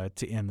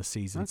to end the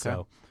season. Okay.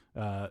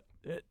 So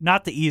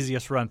not the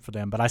easiest run for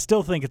them, but I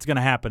still think it's going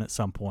to happen at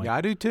some point. Yeah,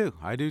 I do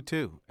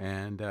too.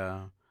 And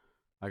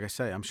like I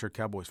say, I'm sure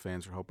Cowboys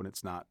fans are hoping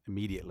it's not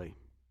immediately.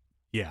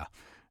 Yeah,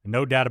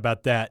 no doubt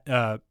about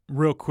that.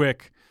 Real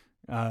quick,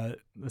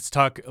 let's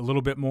talk a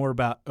little bit more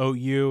about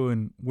OU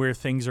and where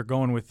things are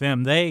going with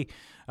them. They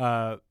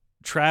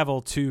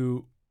travel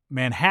to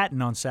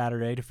Manhattan on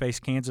Saturday to face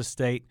Kansas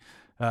State,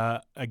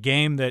 a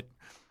game that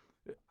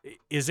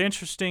is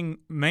interesting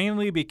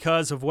mainly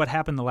because of what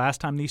happened the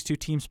last time these two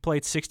teams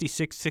played,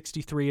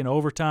 66-63 in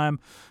overtime.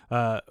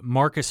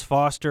 Marcus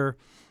Foster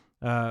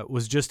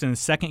was just in his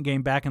second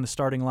game back in the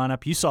starting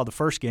lineup. You saw the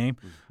first game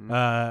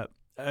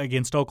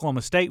against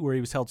Oklahoma State where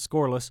he was held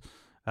scoreless.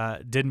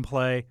 Didn't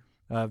play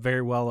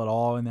very well at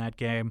all in that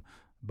game,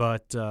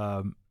 but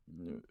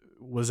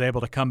was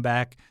able to come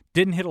back.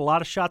 Didn't hit a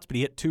lot of shots, but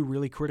he hit two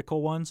really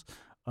critical ones.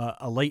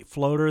 A late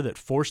floater that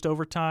forced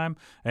overtime,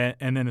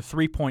 and then a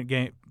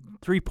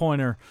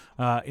three-pointer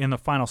in the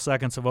final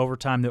seconds of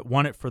overtime that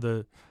won it for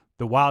the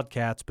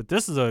Wildcats. But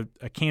this is a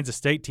Kansas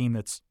State team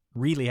that's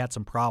really had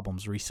some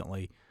problems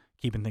recently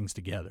keeping things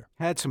together.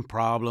 Had some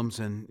problems,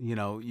 and,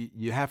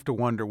 you have to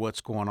wonder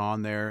what's going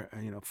on there.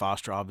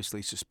 Foster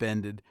obviously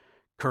suspended,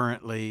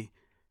 currently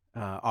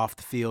off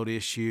the field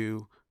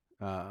issue,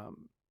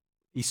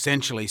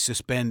 essentially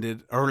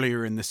suspended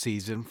earlier in the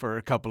season for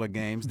a couple of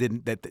games.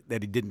 That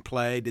he didn't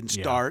play, didn't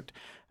start.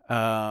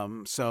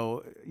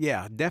 So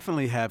yeah,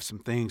 definitely have some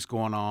things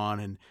going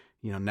on, and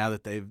now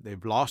that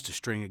they've lost a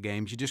string of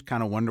games, you just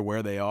kind of wonder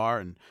where they are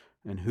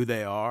and who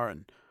they are,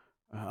 and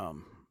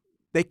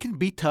they can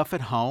be tough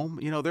at home.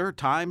 There are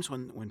times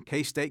when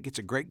K-State gets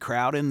a great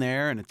crowd in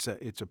there, and it's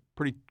a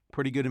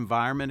pretty good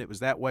environment. It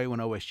was that way when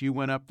OSU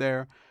went up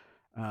there.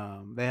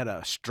 They had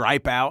a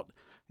stripe out.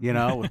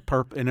 With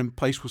and the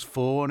place was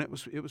full, and it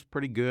was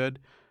pretty good.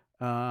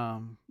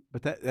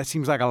 But that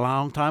seems like a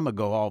long time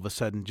ago all of a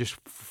sudden, just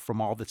from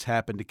all that's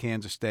happened to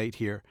Kansas State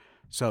here.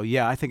 So,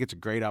 yeah, I think it's a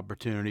great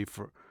opportunity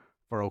for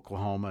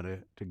Oklahoma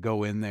to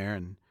go in there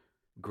and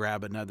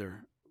grab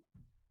another,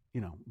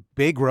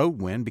 big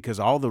road win, because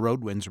all the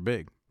road wins are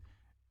big.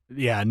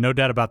 Yeah, no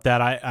doubt about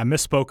that. I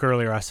misspoke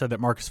earlier. I said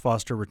that Marcus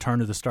Foster returned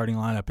to the starting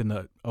lineup in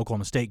the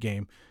Oklahoma State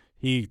game.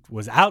 He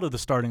was out of the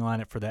starting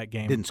lineup for that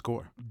game. Didn't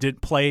score.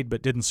 Played,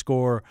 but didn't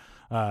score.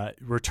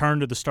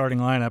 Returned to the starting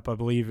lineup. I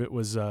believe it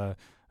was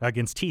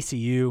against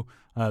TCU,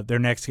 their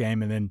next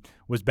game, and then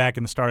was back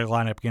in the starting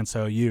lineup against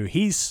OU.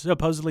 He's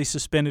supposedly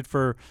suspended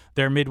for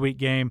their midweek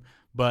game,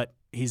 but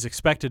he's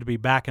expected to be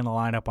back in the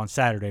lineup on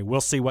Saturday. We'll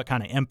see what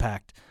kind of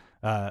impact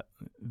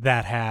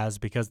that has,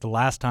 because the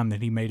last time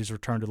that he made his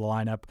return to the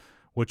lineup,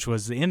 which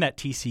was in that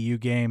TCU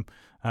game,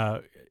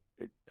 a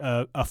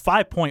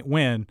 5-point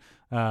win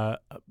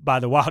by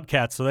the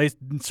Wildcats, so they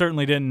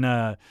certainly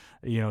didn't,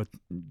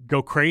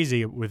 go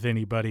crazy with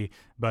anybody.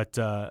 But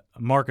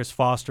Marcus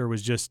Foster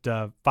was just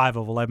 5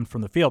 of 11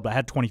 from the field, but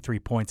had 23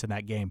 points in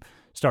that game.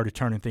 Started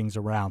turning things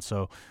around.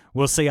 So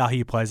we'll see how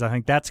he plays. I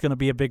think that's going to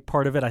be a big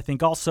part of it. I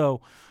think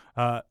also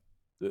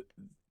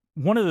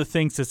one of the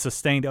things that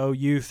sustained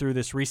OU through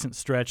this recent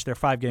stretch, their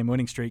 5-game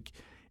winning streak,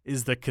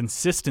 is the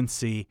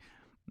consistency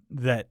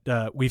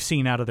that we've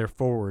seen out of their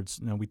forwards.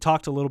 Now, we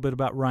talked a little bit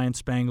about Ryan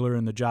Spangler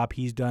and the job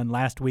he's done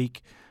last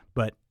week,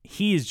 but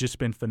he has just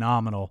been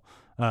phenomenal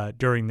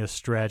during this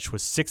stretch.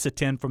 Was 6 of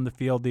 10 from the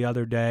field the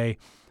other day,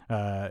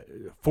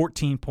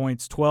 14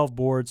 points, 12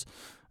 boards,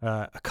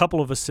 a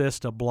couple of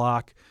assists, a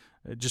block,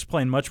 just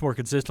playing much more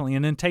consistently.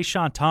 And then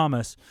Tayshawn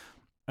Thomas,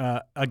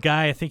 a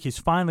guy I think he's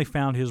finally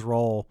found his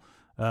role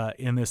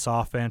in this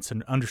offense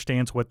and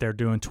understands what they're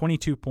doing.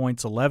 22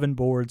 points, 11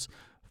 boards,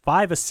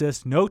 5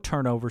 assists, no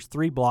turnovers,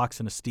 3 blocks,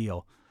 and a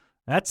steal.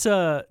 That's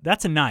a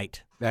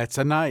night. That's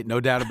a night, no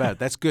doubt about it.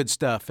 That's good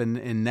stuff,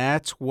 and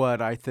that's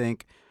what I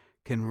think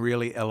can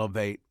really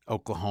elevate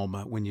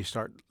Oklahoma when you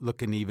start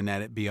looking even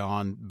at it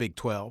beyond Big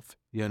 12.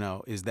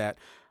 Is that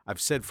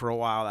I've said for a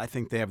while I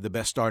think they have the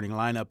best starting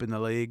lineup in the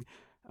league.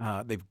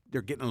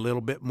 They're getting a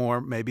little bit more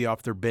maybe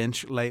off their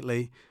bench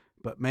lately,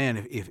 but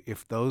man,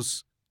 if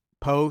those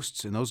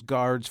posts and those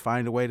guards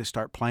find a way to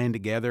start playing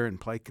together and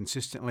play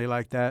consistently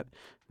like that,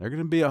 they're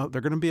going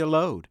to be a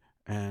load,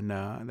 and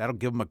that'll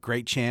give them a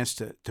great chance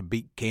to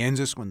beat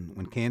Kansas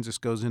when Kansas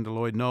goes into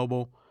Lloyd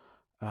Noble,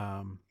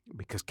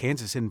 because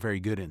Kansas isn't very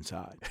good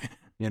inside.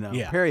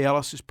 Yeah. Perry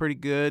Ellis is pretty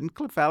good, and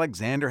Cliff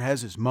Alexander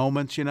has his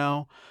moments.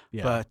 Yeah.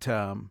 But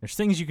there's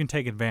things you can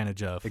take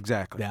advantage of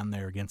exactly down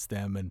there against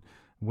them, and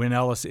when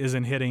Ellis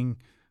isn't hitting,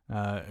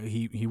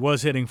 he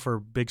was hitting for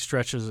big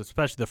stretches,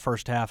 especially the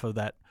first half of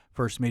that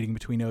first meeting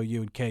between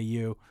OU and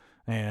KU.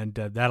 And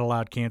that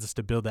allowed Kansas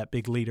to build that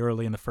big lead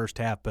early in the first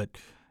half. But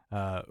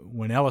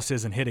when Ellis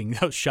isn't hitting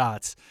those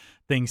shots,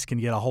 things can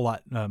get a whole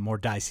lot more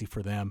dicey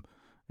for them.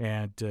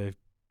 And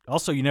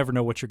also, you never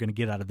know what you're going to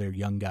get out of their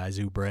young guys,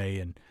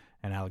 Oubre and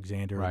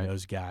Alexander, right. And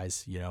those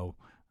guys.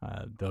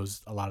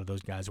 A lot of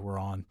those guys were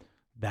on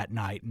that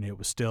night, and it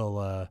was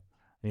still,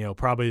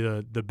 probably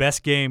the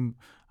best game.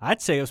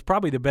 I'd say it was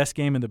probably the best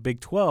game in the Big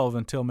 12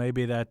 until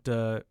maybe that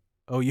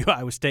OU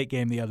Iowa State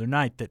game the other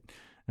night that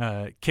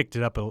kicked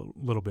it up a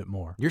little bit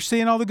more. You're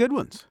seeing all the good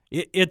ones.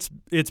 It's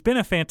been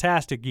a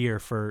fantastic year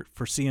for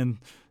seeing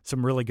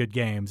some really good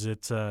games.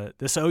 It's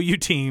this OU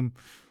team.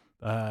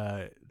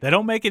 They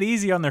don't make it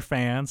easy on their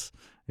fans.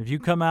 If you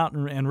come out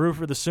and root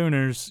for the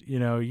Sooners,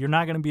 you're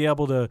not going to be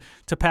able to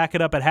pack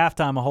it up at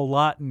halftime a whole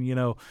lot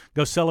and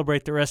go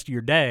celebrate the rest of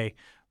your day.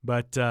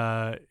 But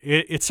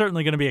it's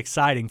certainly going to be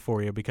exciting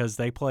for you because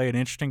they play an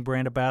interesting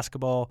brand of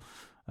basketball.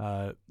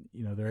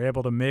 They're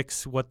able to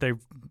mix what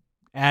they've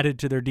added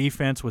to their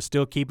defense with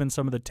still keeping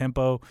some of the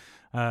tempo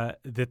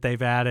that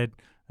they've added,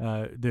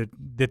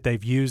 that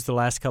they've used the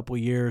last couple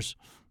of years.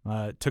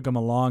 It took them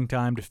a long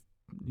time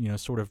to,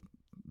 sort of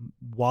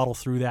waddle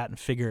through that and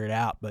figure it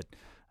out, but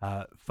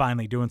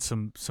finally doing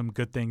some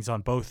good things on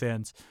both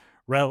ends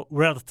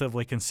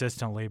relatively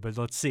consistently. But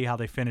let's see how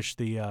they finish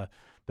the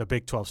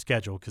Big 12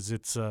 schedule, because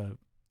it's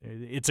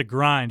a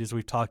grind, as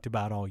we've talked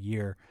about all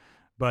year.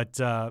 But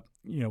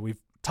we've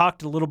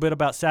talked a little bit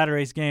about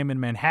Saturday's game in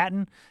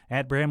Manhattan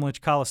at Bramlage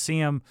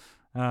Coliseum.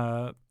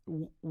 I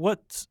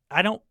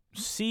don't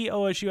see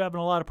OSU having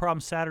a lot of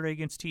problems Saturday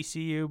against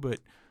TCU, but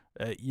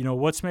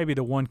what's maybe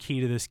the one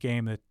key to this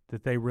game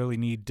that they really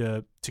need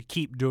to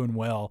keep doing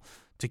well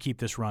to keep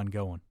this run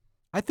going?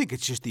 I think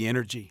it's just the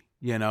energy,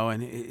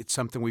 and it's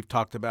something we've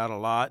talked about a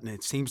lot, and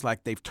it seems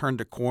like they've turned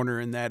a corner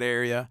in that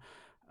area.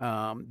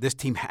 This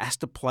team has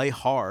to play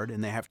hard,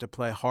 and they have to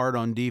play hard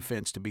on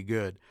defense to be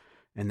good,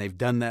 and they've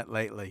done that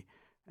lately.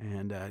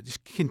 And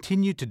just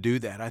continue to do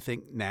that. I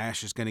think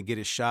Nash is going to get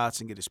his shots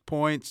and get his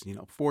points.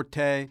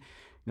 Forte,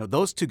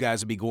 those two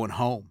guys will be going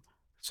home.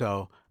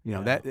 So,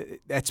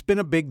 that's been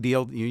a big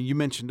deal. You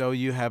mentioned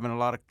OU having a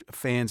lot of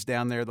fans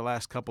down there the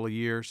last couple of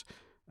years.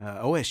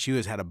 OSU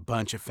has had a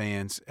bunch of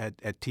fans at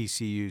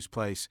TCU's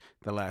place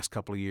the last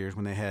couple of years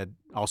when they had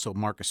also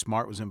Marcus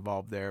Smart was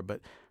involved there. But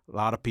a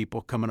lot of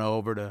people coming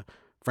over to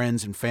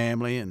friends and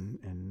family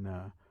and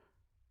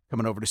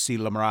coming over to see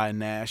Lamariah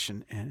Nash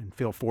and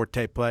Phil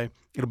Forte play.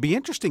 It'll be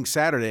interesting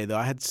Saturday, though.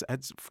 I had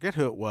forget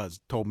who it was,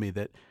 told me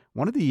that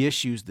one of the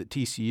issues that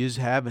TCU's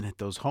having at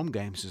those home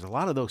games is a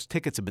lot of those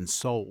tickets have been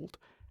sold.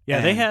 Yeah,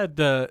 they had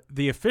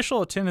the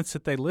official attendance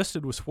that they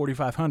listed was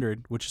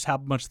 4,500, which is how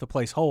much the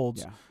place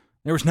holds. Yeah.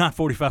 There was not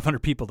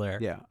 4,500 people there.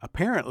 Yeah.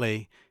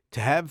 Apparently,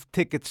 to have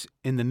tickets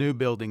in the new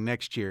building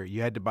next year,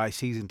 you had to buy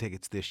season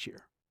tickets this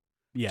year.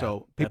 Yeah,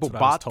 so people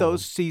bought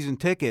those season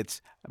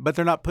tickets, but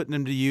they're not putting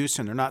them to use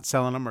and they're not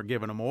selling them or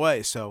giving them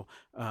away. So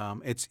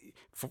it's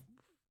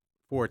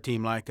for a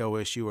team like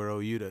OSU or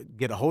OU to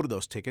get a hold of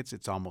those tickets,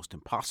 it's almost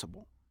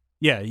impossible.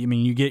 Yeah,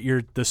 you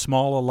get the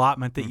small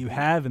allotment that you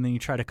have, and then you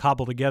try to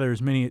cobble together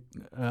as many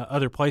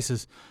other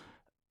places.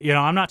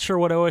 I'm not sure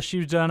what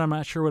OSU's done. I'm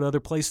not sure what other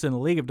places in the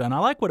league have done. I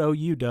like what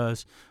OU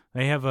does.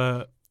 They have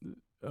a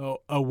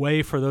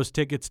way for those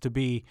tickets to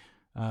be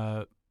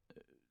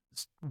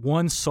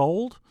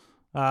sold.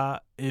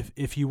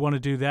 If you want to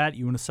do that,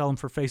 you want to sell them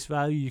for face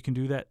value, you can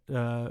do that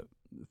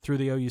through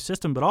the OU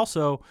system. But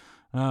also,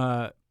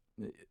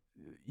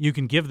 you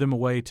can give them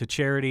away to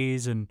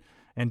charities and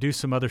do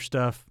some other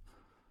stuff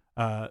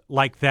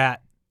like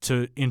that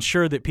to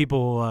ensure that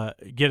people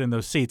get in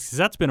those seats. Because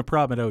that's been a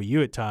problem at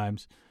OU at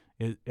times.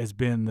 It has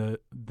been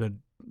the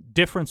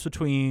difference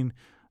between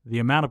the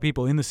amount of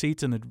people in the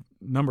seats and the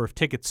number of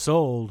tickets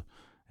sold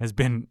has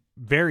been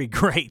very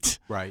great,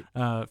 right?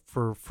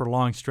 For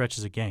long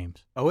stretches of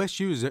games.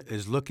 OSU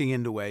is looking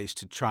into ways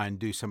to try and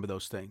do some of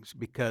those things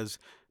because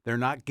they're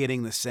not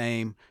getting the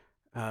same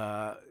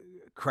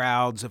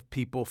crowds of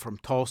people from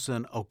Tulsa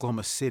and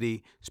Oklahoma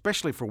City,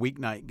 especially for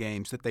weeknight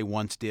games, that they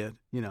once did.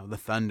 The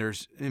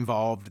Thunder's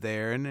involved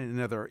there and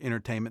other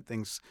entertainment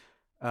things,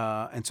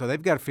 and so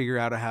they've got to figure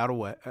out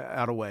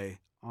a way,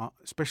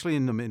 especially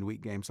in the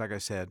midweek games. Like I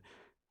said,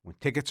 when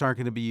tickets aren't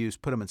going to be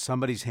used, put them in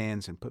somebody's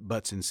hands and put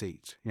butts in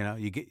seats.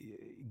 You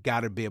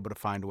got to be able to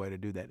find a way to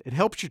do that. It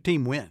helps your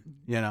team win.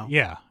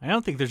 Yeah, I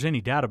don't think there's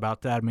any doubt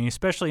about that. I mean,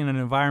 especially in an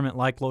environment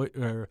like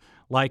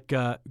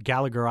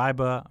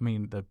Gallagher-Iba. I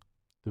mean, the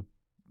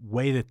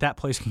way that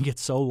place can get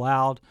so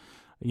loud,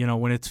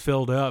 when it's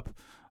filled up.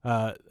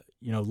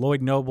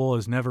 Lloyd Noble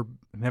has never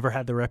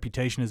had the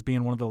reputation as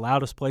being one of the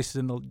loudest places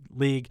in the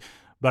league,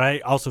 but I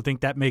also think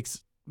that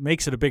makes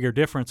it a bigger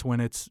difference when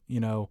it's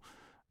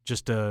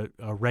just a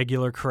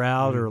regular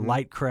crowd or a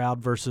light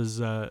crowd versus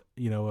a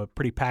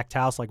pretty packed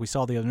house like we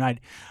saw the other night.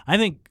 I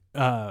think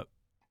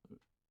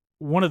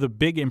one of the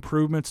big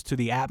improvements to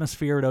the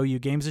atmosphere at OU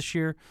games this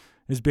year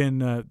has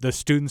been the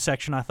student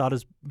section. I thought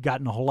has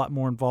gotten a whole lot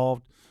more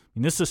involved. I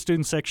mean, this is a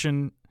student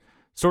section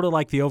sort of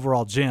like the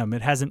overall gym.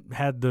 It hasn't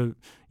had the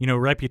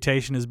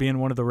reputation as being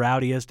one of the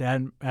rowdiest,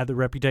 hadn't had the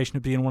reputation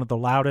of being one of the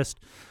loudest,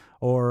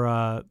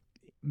 or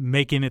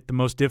making it the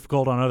most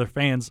difficult on other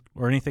fans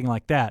or anything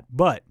like that.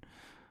 But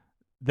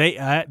they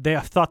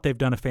thought they've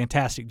done a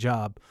fantastic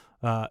job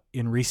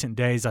in recent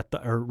days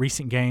or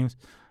recent games.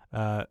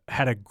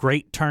 Had a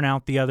great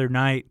turnout the other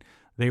night.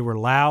 They were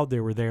loud. They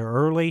were there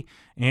early,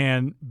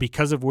 and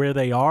because of where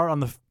they are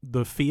on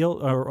the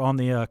field or on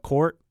the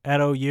court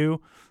at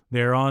OU,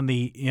 they're on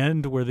the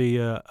end where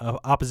the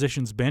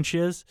opposition's bench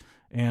is,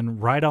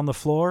 and right on the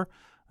floor.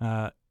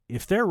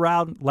 If they're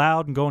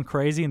loud and going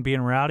crazy and being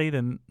rowdy,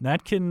 then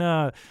that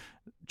can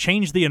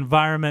change the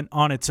environment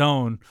on its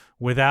own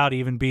without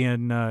even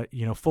being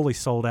fully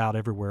sold out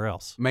everywhere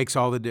else. Makes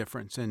all the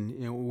difference,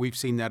 and we've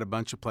seen that a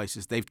bunch of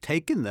places. They've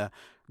taken the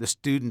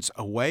students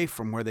away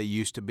from where they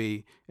used to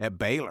be at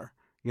Baylor.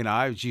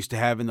 I was used to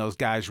having those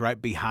guys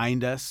right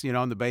behind us,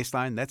 on the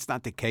baseline. That's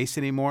not the case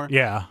anymore.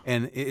 Yeah,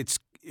 and it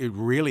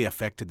really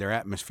affected their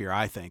atmosphere.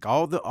 I think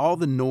all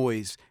the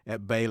noise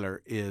at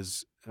Baylor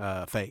is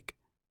fake.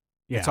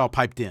 Yeah. It's all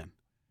piped in.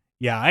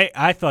 Yeah,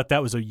 I thought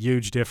that was a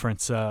huge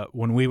difference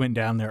when we went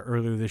down there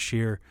earlier this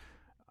year.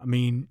 I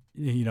mean,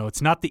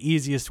 it's not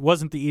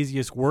wasn't the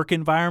easiest work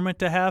environment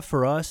to have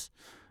for us.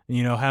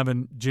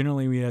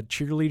 Generally we had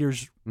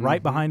cheerleaders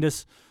right behind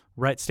us,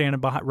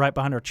 standing right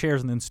behind our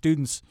chairs, and then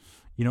students,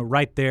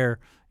 right there,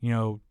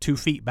 2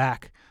 feet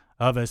back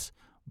of us.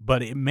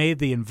 But it made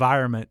the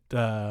environment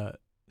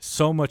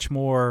so much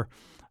more.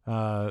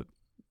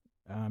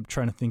 I'm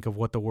trying to think of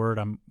what the word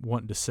I'm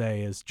wanting to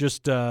say is.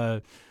 Just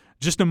a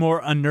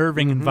more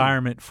unnerving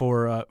environment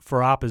for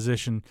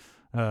opposition,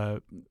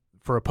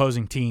 for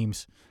opposing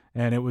teams,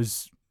 and it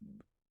was,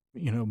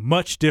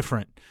 much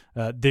different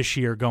this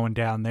year going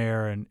down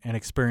there and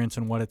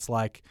experiencing what it's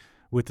like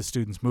with the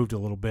students moved a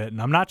little bit.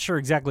 And I'm not sure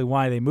exactly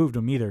why they moved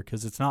them either,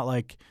 because it's not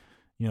like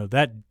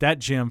that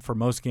gym for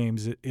most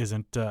games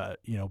isn't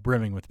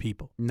brimming with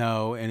people.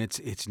 No, and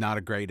it's not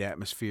a great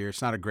atmosphere.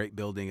 It's not a great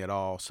building at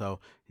all. So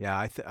yeah,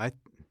 I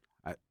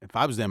if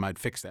I was them, I'd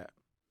fix that.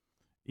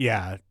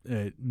 Yeah,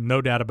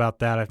 no doubt about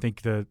that. I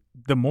think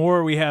the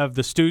more we have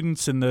the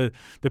students and the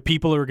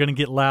people who are going to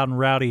get loud and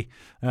rowdy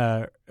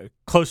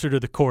closer to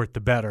the court,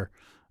 the better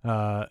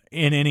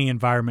in any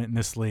environment in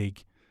this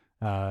league.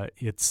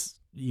 It's,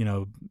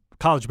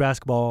 college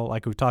basketball,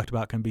 like we talked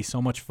about, can be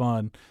so much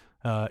fun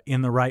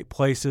in the right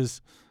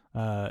places,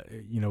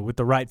 with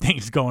the right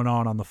things going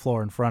on the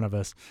floor in front of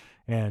us.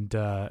 And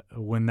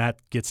when that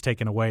gets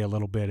taken away a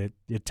little bit,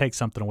 it takes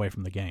something away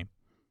from the game.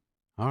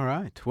 All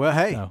right. Well,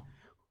 hey.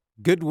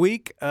 Good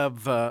week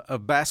of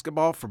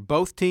basketball for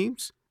both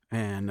teams,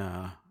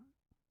 and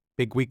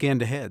big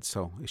weekend ahead.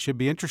 So it should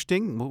be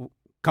interesting. We'll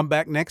come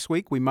back next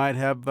week. We might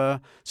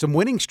have some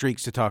winning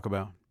streaks to talk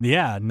about.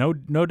 Yeah, no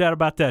doubt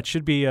about that.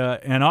 Should be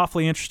an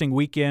awfully interesting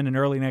weekend and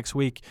early next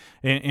week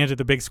into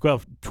the Big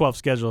 12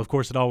 schedule. Of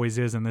course, it always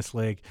is in this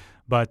league.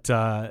 But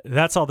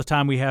that's all the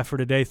time we have for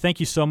today. Thank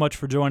you so much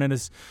for joining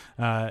us.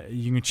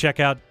 You can check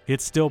out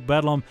It's Still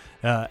Bedlam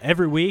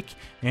every week,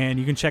 and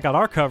you can check out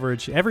our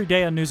coverage every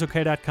day on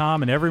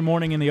newsok.com and every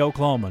morning in the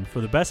Oklahoman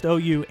for the best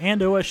OU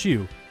and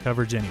OSU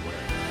coverage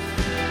anywhere.